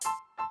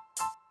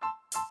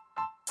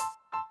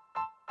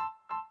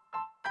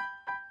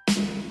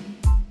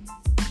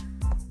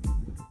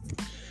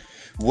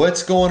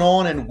What's going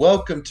on? And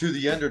welcome to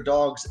the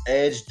Underdog's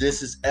Edge.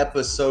 This is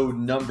episode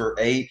number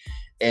 8.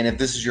 And if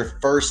this is your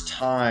first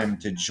time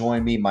to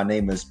join me, my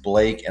name is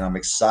Blake, and I'm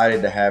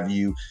excited to have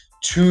you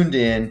tuned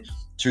in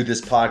to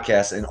this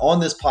podcast. And on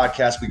this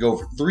podcast, we go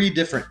over 3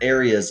 different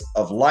areas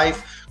of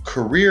life: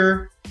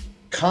 career,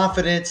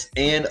 confidence,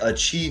 and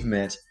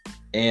achievement.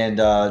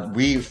 And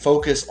we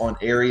focus on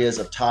areas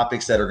of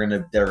topics that are going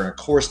to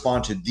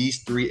correspond to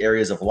these 3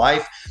 areas of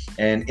life.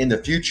 And in the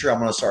future, I'm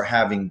going to start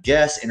having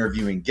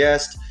interviewing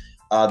guests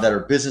that are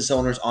business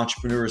owners,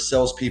 entrepreneurs,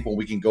 salespeople.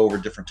 We can go over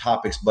different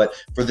topics. But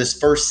for this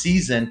first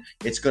season,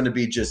 it's going to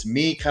be just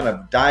me kind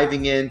of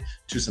diving in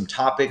to some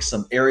topics,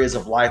 some areas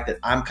of life that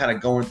I'm kind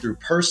of going through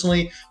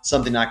personally,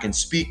 something I can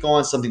speak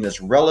on, something that's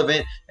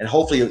relevant, and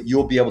hopefully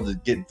you'll be able to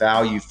get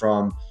value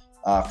from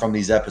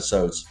these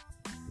episodes.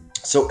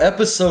 So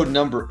episode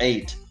number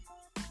 8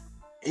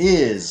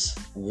 is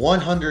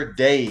 100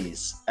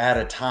 days at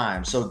a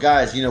time. So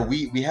guys,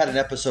 we had an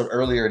episode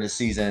earlier in the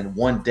season,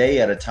 1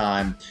 day at a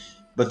time,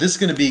 but this is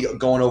going to be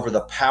going over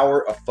the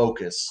power of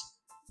focus.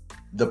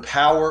 The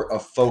power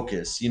of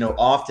focus.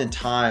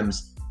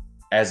 Oftentimes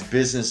as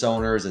business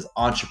owners, as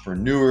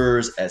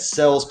entrepreneurs, as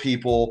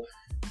salespeople,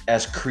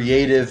 as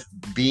creative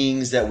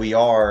beings that we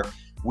are,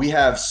 we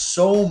have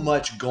so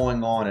much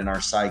going on in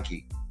our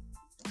psyche.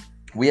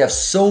 We have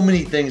so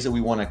many things that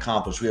we want to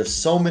accomplish. We have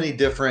so many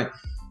different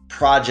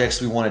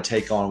projects we want to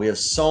take on. We have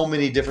so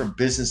many different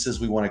businesses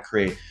we want to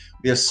create.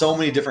 We have so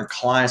many different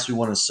clients we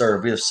want to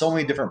serve. We have so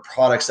many different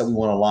products that we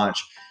want to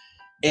launch.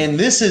 And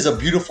this is a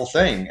beautiful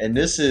thing. And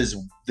this is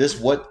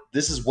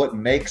what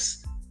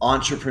makes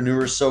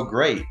entrepreneurs so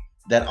great.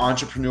 That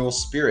entrepreneurial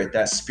spirit,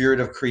 that spirit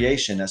of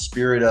creation, that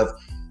spirit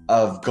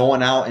of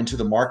going out into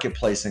the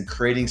marketplace and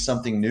creating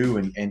something new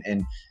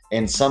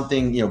and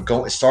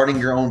something, starting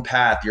your own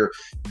path. You're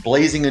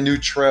blazing a new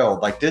trail.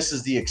 Like, this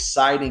is the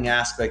exciting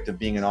aspect of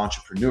being an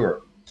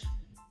entrepreneur.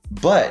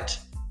 But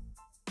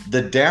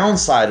the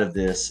downside of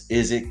this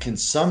is it can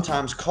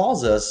sometimes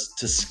cause us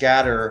to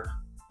scatter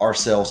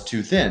ourselves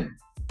too thin.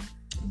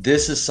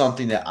 This is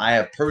something that I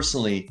have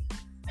personally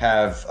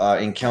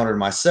encountered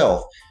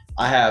myself.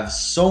 I have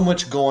so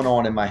much going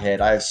on in my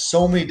head. I have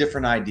so many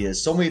different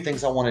ideas, so many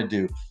things I want to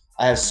do.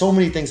 I have so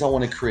many things I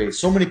want to create,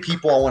 so many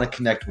people I want to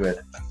connect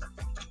with.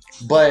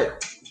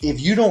 But if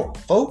you don't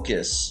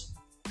focus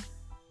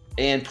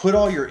and put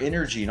all your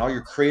energy and all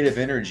your creative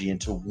energy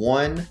into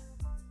one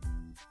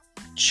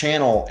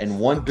channel and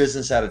one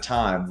business at a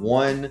time,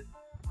 one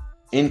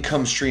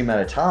income stream at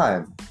a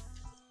time,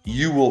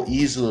 you will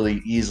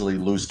easily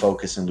lose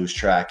focus and lose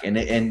track.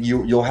 And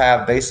you'll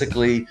have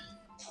basically,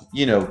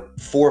 4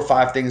 or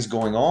 5 things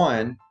going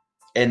on,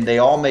 and they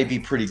all may be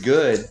pretty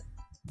good.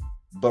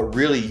 But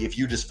really, if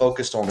you just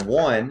focused on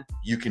one,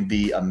 you can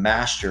be a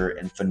master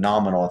and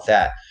phenomenal at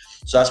that.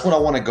 So that's what I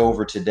want to go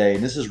over today.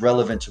 And this is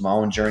relevant to my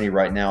own journey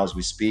right now as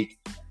we speak.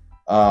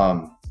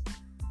 Right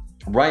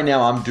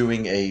now, I'm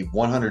doing a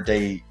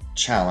 100-day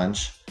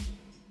challenge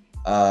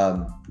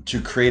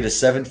to create a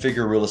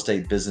 7-figure real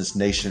estate business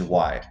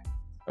nationwide.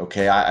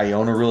 Okay, I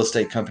own a real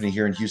estate company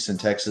here in Houston,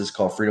 Texas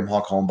called Freedom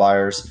Hawk Home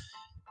Buyers.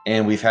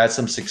 And we've had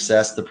some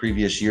success the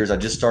previous years. I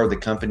just started the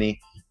company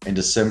in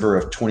December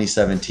of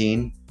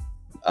 2017.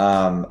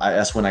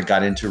 That's when I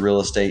got into real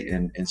estate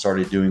and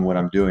started doing what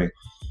I'm doing.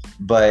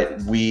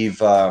 But we've,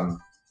 I've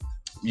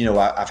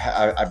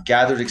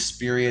gathered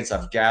experience.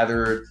 I've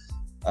gathered,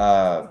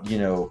 a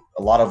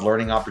lot of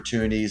learning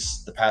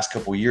opportunities the past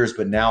couple of years.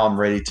 But now I'm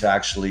ready to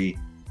actually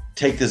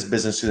take this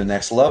business to the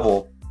next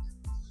level.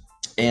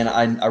 And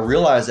I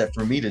realized that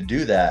for me to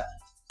do that,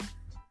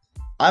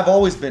 I've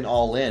always been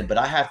all in, but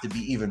I have to be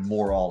even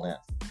more all in.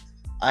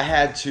 I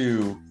had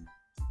to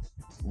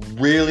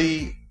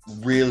really,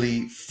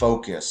 really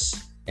focus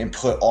and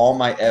put all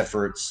my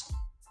efforts,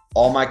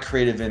 all my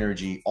creative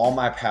energy, all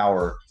my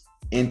power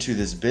into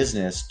this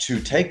business to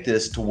take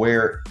this to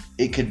where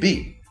it could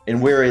be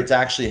and where it's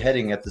actually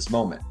heading at this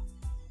moment.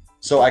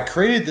 So I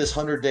created this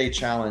 100-day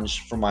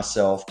challenge for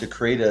myself to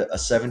create a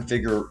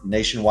 7-figure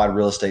nationwide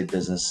real estate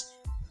business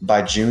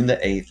by June the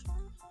 8th.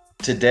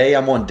 Today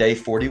I'm on day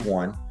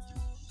 41.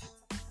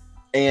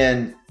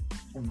 And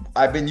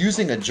I've been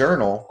using a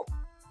journal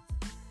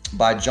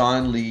by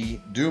John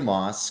Lee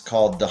Dumas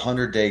called the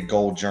 100-Day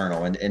Goal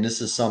Journal. And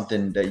this is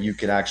something that you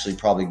can actually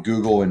probably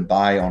Google and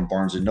buy on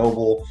Barnes &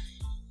 Noble.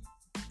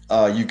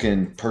 You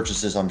can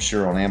purchase this, I'm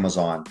sure, on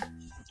Amazon.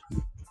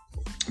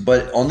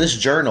 But on this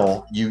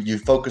journal, you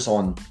focus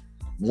on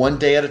 1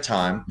 day at a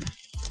time.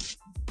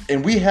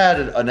 And we had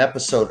an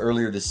episode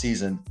earlier this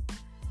season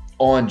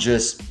on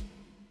just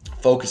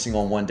focusing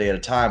on 1 day at a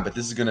time, but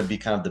this is going to be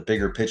kind of the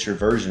bigger picture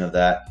version of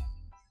that,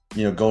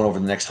 going over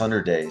the next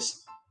 100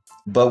 days.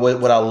 But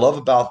what I love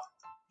about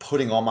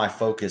putting all my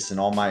focus and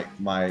all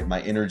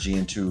my energy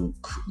into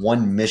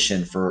one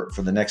mission for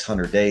the next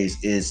 100 days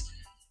is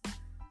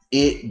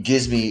it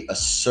gives me a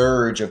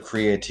surge of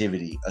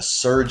creativity, a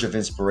surge of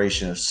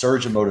inspiration, a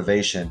surge of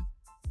motivation.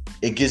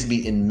 It gives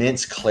me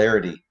immense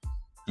clarity.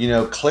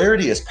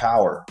 Clarity is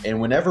power.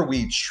 And whenever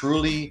we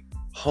truly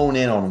hone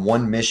in on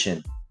one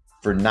mission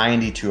for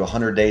 90 to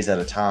 100 days at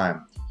a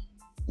time,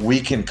 we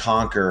can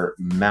conquer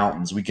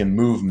mountains. We can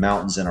move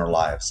mountains in our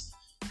lives.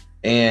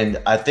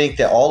 And I think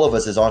that all of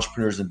us as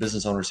entrepreneurs and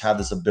business owners have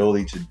this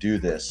ability to do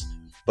this.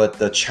 But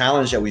the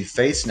challenge that we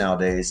face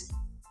nowadays,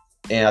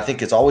 and I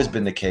think it's always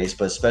been the case,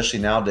 but especially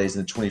nowadays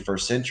in the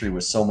 21st century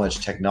with so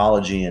much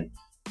technology and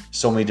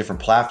so many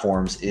different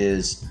platforms,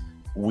 is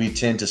we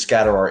tend to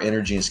scatter our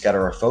energy and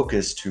scatter our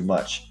focus too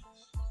much.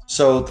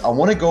 So I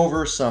want to go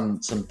over some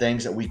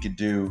things that we could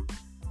do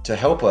to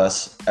help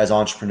us as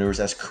entrepreneurs,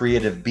 as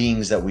creative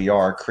beings that we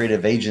are,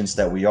 creative agents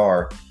that we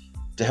are,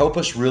 to help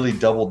us really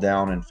double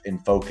down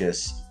and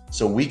focus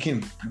so we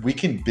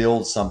can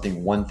build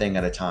something one thing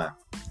at a time.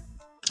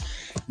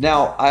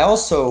 Now, I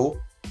also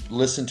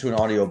listened to an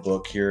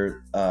audiobook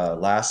here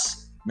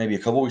maybe a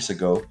couple weeks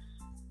ago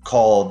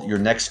called Your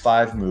Next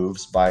 5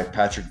 Moves by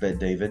Patrick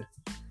Bet-David.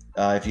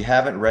 If you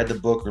haven't read the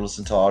book or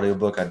listened to the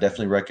audiobook, I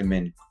definitely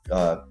recommend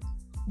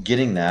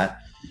getting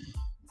that.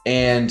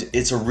 And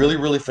it's a really,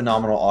 really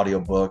phenomenal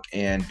audiobook.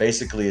 And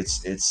basically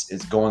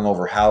it's going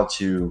over how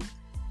to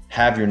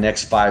have your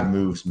next 5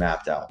 moves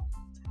mapped out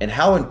and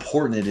how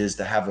important it is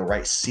to have the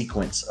right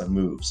sequence of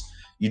moves.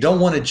 You don't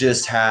want to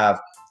just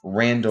have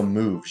random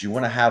moves. You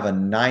want to have a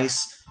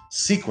nice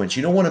sequence.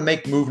 You don't want to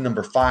make move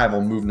number 5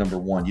 on move number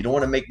 1. You don't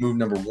want to make move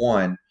number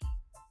 1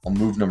 on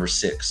move number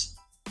 6.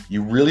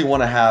 You really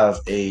want to have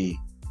a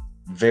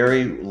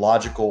very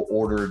logical,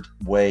 ordered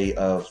way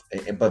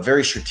but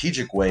very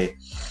strategic way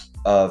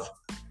of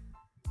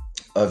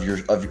your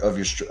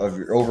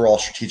overall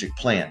strategic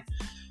plan.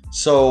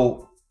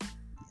 So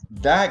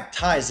that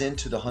ties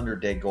into the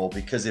 100-day goal,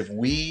 because if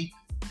we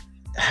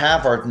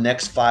have our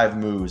next 5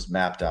 moves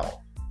mapped out,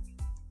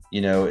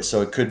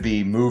 so it could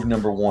be move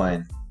number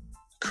 1,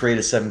 create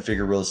a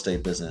 7-figure real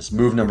estate business.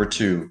 Move number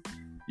 2,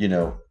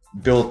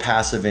 build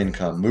passive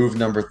income. Move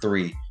number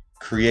 3,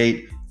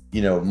 create,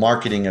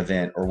 marketing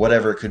event or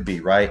whatever it could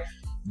be, right?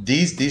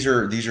 These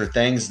are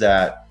things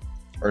that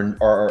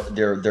are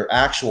they're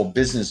actual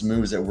business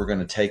moves that we're going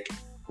to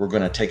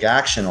take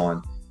action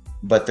on,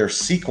 but they're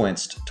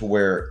sequenced to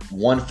where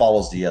one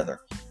follows the other.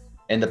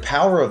 And the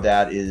power of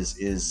that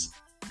is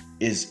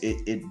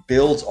it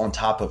builds on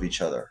top of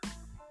each other.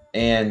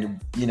 And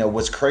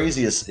what's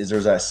crazy is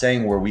there's that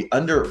saying where we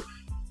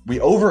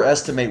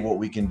overestimate what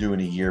we can do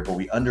in a year, but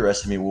we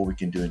underestimate what we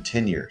can do in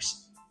 10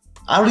 years.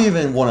 I don't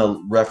even want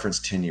to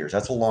reference 10 years.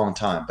 That's a long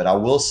time. But I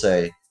will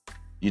say,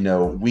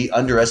 we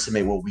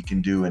underestimate what we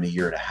can do in a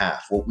year and a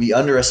half. We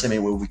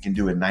underestimate what we can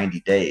do in 90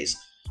 days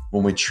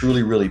when we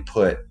truly, really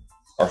put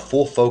our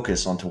full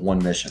focus onto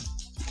one mission.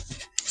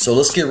 So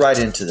let's get right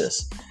into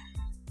this.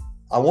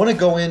 I want to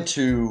go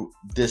into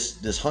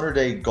this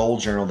 100-day goal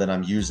journal that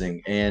I'm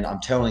using, and I'm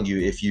telling you,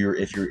 if you're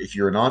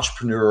an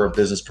entrepreneur or a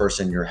business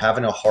person, you're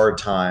having a hard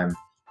time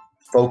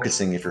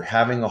focusing, if you're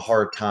having a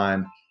hard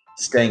time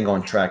staying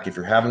on track, if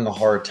you're having a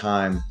hard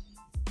time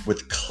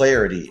with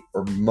clarity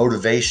or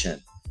motivation,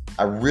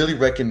 I really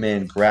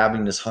recommend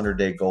grabbing this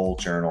 100-day goal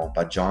journal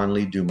by John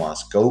Lee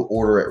Dumas. Go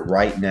order it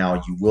right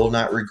now. You will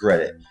not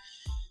regret it.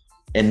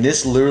 And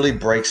this literally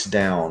breaks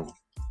down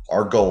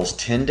our goals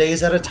 10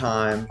 days at a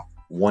time,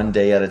 1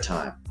 day at a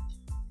time.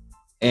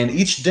 And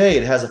each day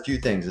it has a few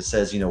things. It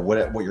says,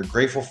 what you're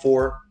grateful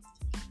for.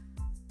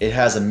 It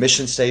has a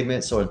mission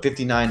statement. So in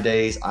 59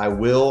 days, I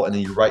will, and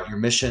then you write your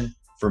mission.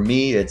 For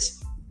me,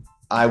 it's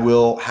I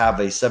will have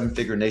a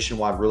 7-figure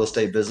nationwide real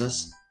estate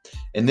business.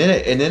 And then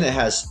it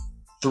has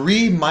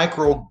 3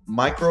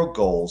 micro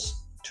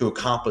goals to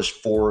accomplish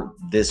for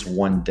this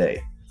one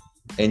day.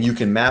 And you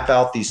can map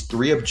out these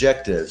 3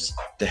 objectives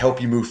to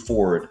help you move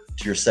forward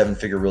to your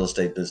 7-figure real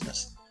estate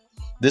business.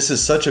 This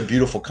is such a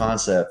beautiful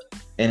concept,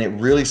 and it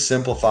really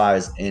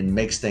simplifies and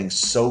makes things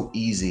so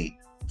easy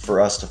for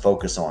us to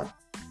focus on.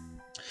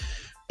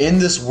 In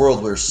this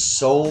world, there's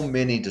so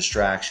many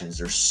distractions.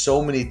 There's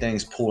so many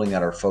things pulling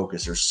at our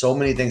focus. There's so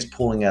many things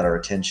pulling at our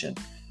attention.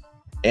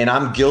 And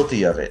I'm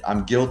guilty of it.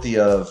 I'm guilty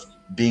of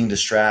being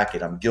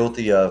distracted. I'm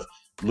guilty of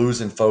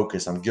losing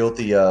focus. I'm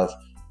guilty of,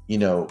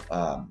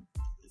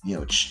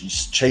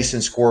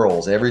 chasing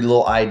squirrels, every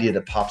little idea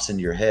that pops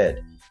into your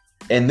head.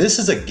 And this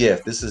is a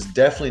gift. This is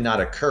definitely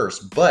not a curse,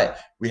 but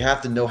we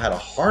have to know how to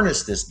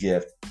harness this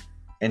gift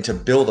and to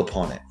build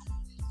upon it.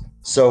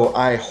 So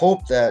I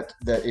hope that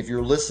if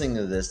you're listening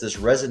to this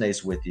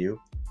resonates with you.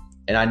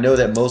 And I know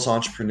that most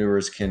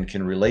entrepreneurs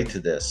can relate to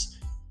this,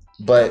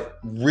 but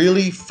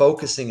really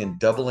focusing and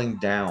doubling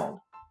down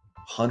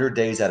 100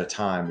 days at a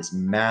time is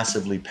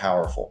massively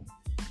powerful.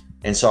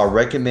 And so I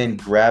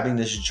recommend grabbing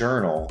this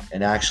journal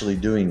and actually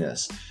doing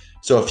this.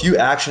 So a few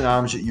action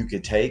items that you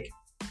could take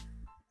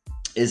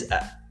is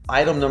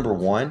item number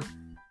 1,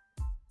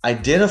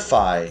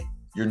 identify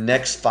your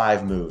next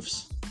 5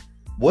 moves.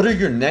 What are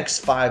your next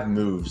 5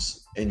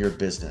 moves in your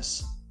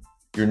business?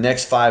 Your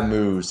next 5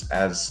 moves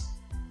as,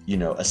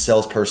 a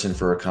salesperson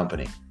for a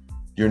company.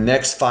 Your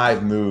next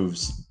 5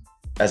 moves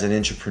as an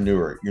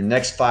entrepreneur. Your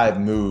next 5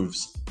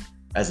 moves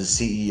as a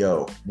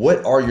CEO.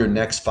 What are your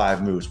next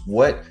 5 moves?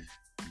 What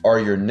are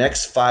your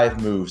next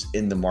 5 moves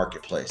in the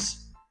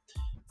marketplace?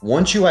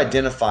 Once you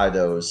identify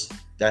those,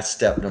 that's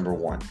step number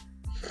 1.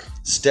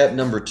 Step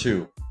number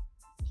 2,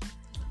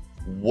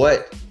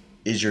 what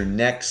is your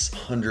next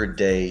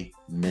 100-day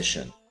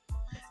mission?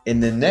 In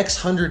the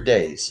next 100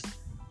 days,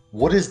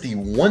 what is the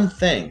one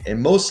thing?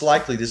 And most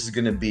likely this is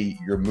going to be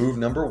your move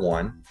number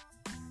one.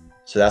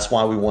 So that's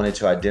why we wanted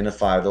to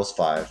identify those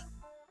 5.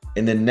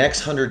 In the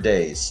next 100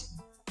 days,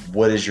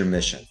 what is your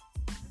mission?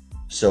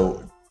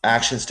 So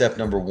action step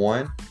number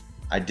 1,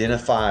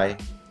 identify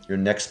your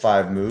next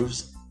 5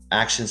 moves.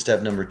 Action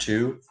step number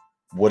 2,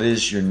 what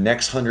is your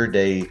next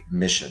 100-day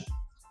mission?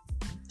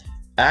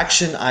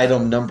 Action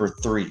item number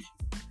 3.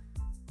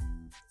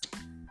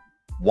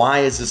 Why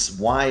is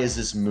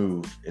this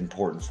move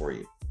important for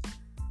you?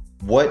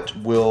 What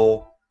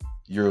will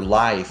your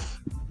life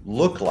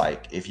look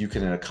like if you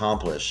can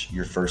accomplish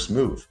your first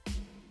move?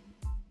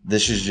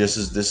 This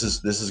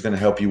is going to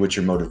help you with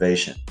your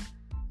motivation.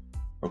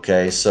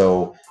 Okay,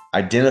 so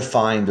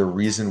identifying the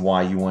reason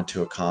why you want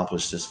to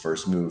accomplish this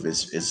first move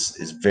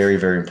is very,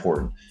 very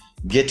important.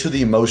 Get to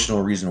the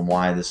emotional reason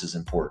why this is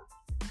important.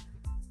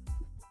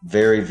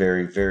 Very,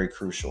 very, very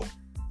crucial.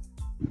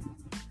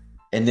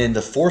 And then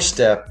the 4th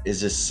step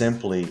is just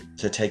simply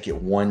to take it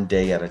one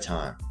day at a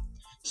time.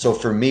 So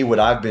for me, what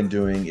I've been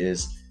doing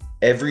is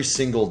every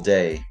single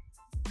day,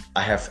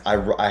 I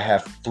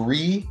have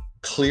 3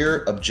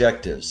 clear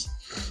objectives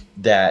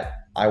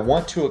that I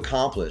want to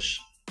accomplish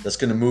that's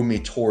going to move me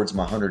towards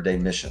my 100-day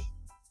mission.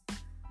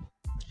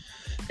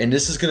 And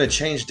this is going to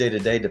change day to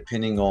day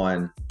depending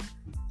on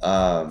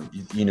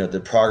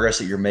the progress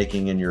that you're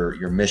making in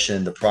your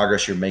mission, the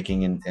progress you're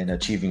making in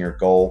achieving your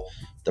goal,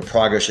 the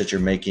progress that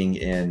you're making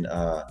in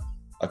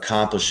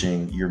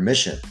accomplishing your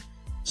mission.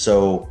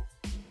 So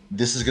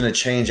this is going to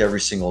change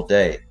every single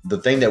day. The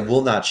thing that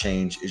will not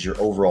change is your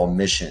overall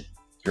mission.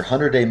 Your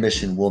 100-day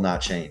mission will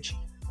not change.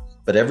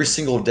 But every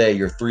single day,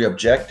 your 3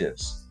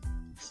 objectives,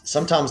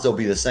 sometimes they'll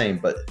be the same,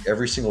 but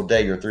every single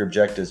day, your 3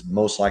 objectives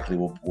most likely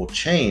will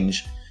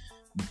change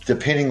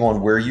depending on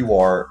where you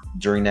are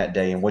during that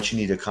day and what you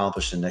need to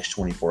accomplish in the next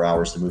 24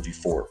 hours to move you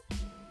forward.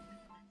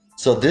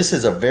 So this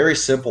is a very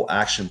simple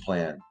action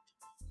plan,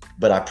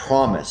 but I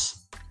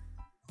promise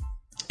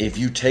if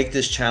you take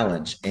this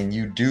challenge and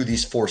you do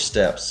these 4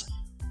 steps,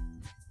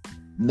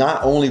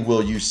 not only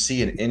will you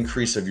see an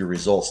increase of your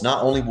results,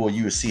 not only will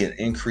you see an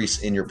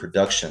increase in your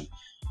production,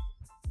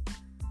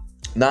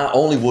 not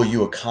only will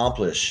you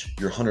accomplish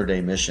your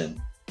 100-day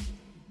mission,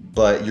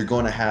 but you're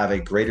going to have a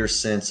greater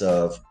sense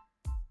of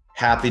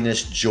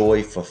happiness,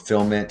 joy,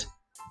 fulfillment,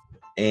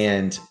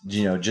 and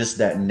just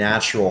that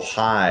natural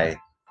high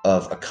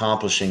of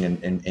accomplishing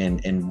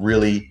and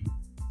really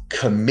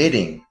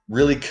committing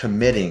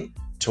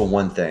to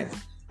one thing.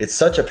 It's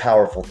such a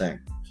powerful thing.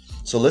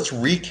 So let's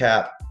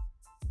recap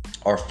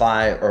our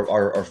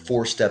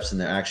 4 steps in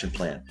the action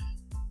plan.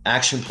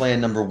 Action plan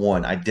number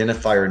 1,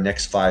 identify our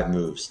next 5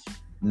 moves.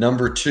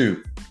 Number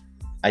 2,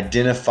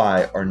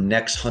 identify our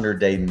next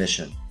 100-day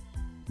mission.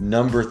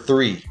 Number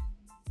 3,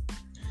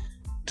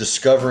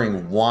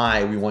 discovering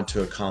why we want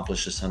to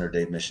accomplish this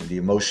 100-day mission, the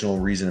emotional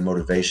reason and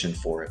motivation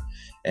for it.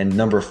 And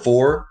number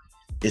 4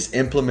 is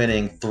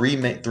implementing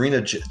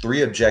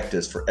three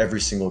objectives for every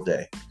single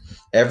day.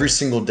 Every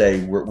single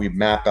day we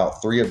map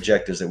out 3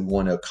 objectives that we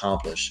want to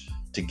accomplish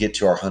to get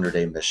to our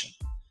 100-day mission.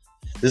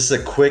 This is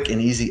a quick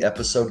and easy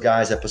episode,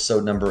 guys.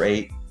 Episode number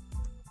 8,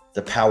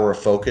 the power of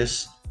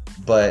focus.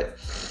 But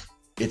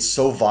it's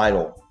so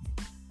vital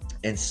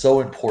and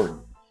so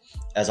important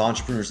as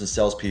entrepreneurs and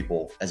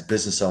salespeople, as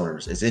business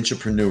owners, as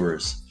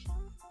entrepreneurs.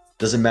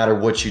 Doesn't matter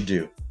what you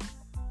do,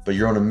 but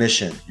you're on a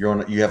mission.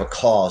 You have a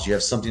cause. You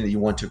have something that you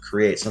want to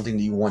create, something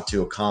that you want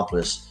to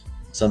accomplish,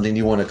 something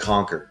you want to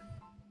conquer.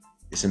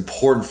 It's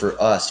important for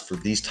us, for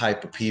these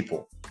type of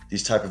people,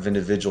 these type of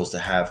individuals, to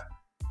have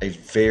a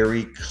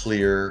very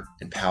clear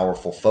and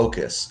powerful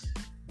focus,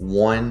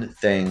 one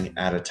thing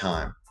at a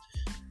time.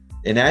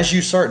 And as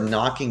you start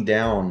knocking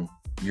down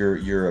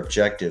your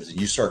objectives,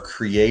 and you start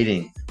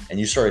creating and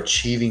you start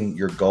achieving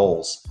your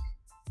goals,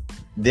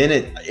 then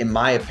in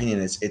my opinion,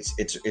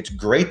 it's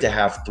great to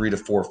have 3 to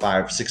 4,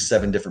 5, 6,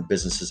 7 different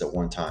businesses at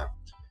one time.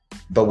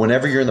 But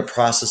whenever you're in the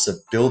process of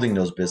building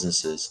those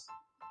businesses,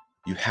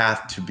 you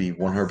have to be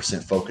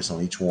 100% focused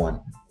on each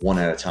one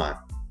at a time.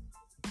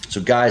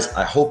 So guys,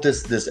 I hope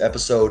this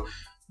episode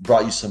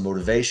brought you some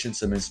motivation,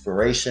 some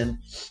inspiration.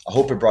 I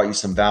hope it brought you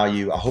some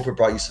value. I hope it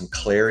brought you some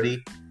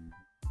clarity.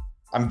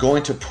 I'm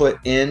going to put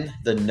in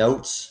the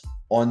notes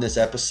on this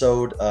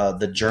episode,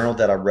 the journal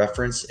that I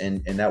reference,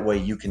 and that way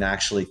you can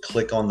actually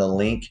click on the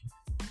link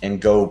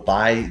and go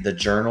buy the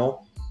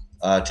journal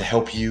to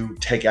help you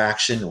take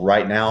action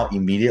right now,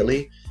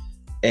 immediately,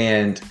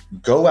 and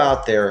go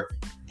out there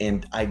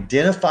and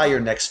identify your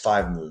next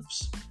 5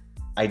 moves,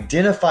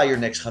 identify your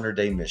next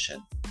 100-day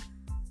mission,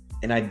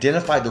 and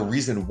identify the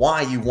reason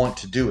why you want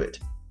to do it.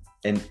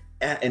 And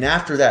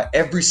after that,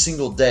 every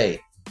single day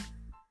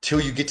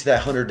till you get to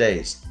that 100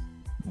 days,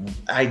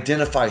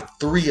 identify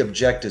 3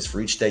 objectives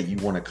for each day you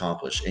want to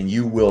accomplish, and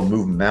you will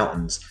move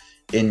mountains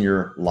in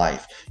your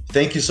life.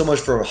 Thank you so much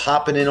for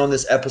hopping in on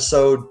this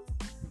episode,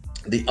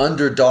 The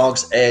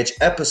Underdog's Edge,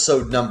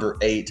 episode number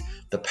 8,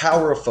 the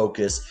power of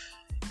focus.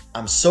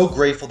 I'm so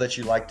grateful that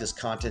you like this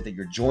content, that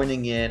you're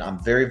joining in. I'm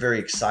very, very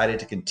excited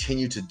to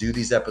continue to do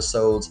these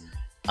episodes.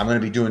 I'm going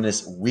to be doing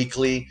this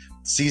weekly.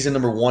 Season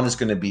number 1 is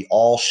going to be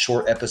all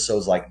short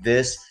episodes like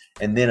this.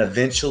 And then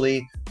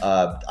eventually,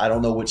 I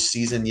don't know which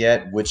season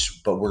yet,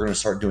 but we're going to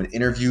start doing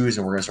interviews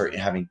and we're going to start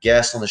having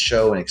guests on the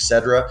show and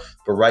etc.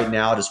 But right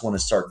now, I just want to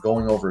start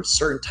going over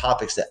certain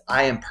topics that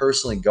I am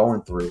personally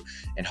going through.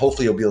 And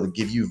hopefully you'll be able to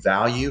give you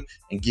value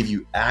and give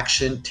you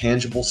action,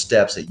 tangible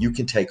steps that you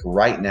can take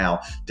right now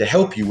to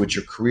help you with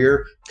your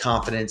career,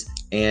 confidence,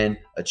 and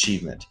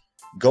achievement.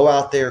 Go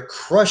out there,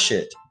 crush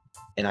it,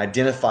 and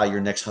identify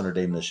your next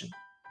 100-day mission.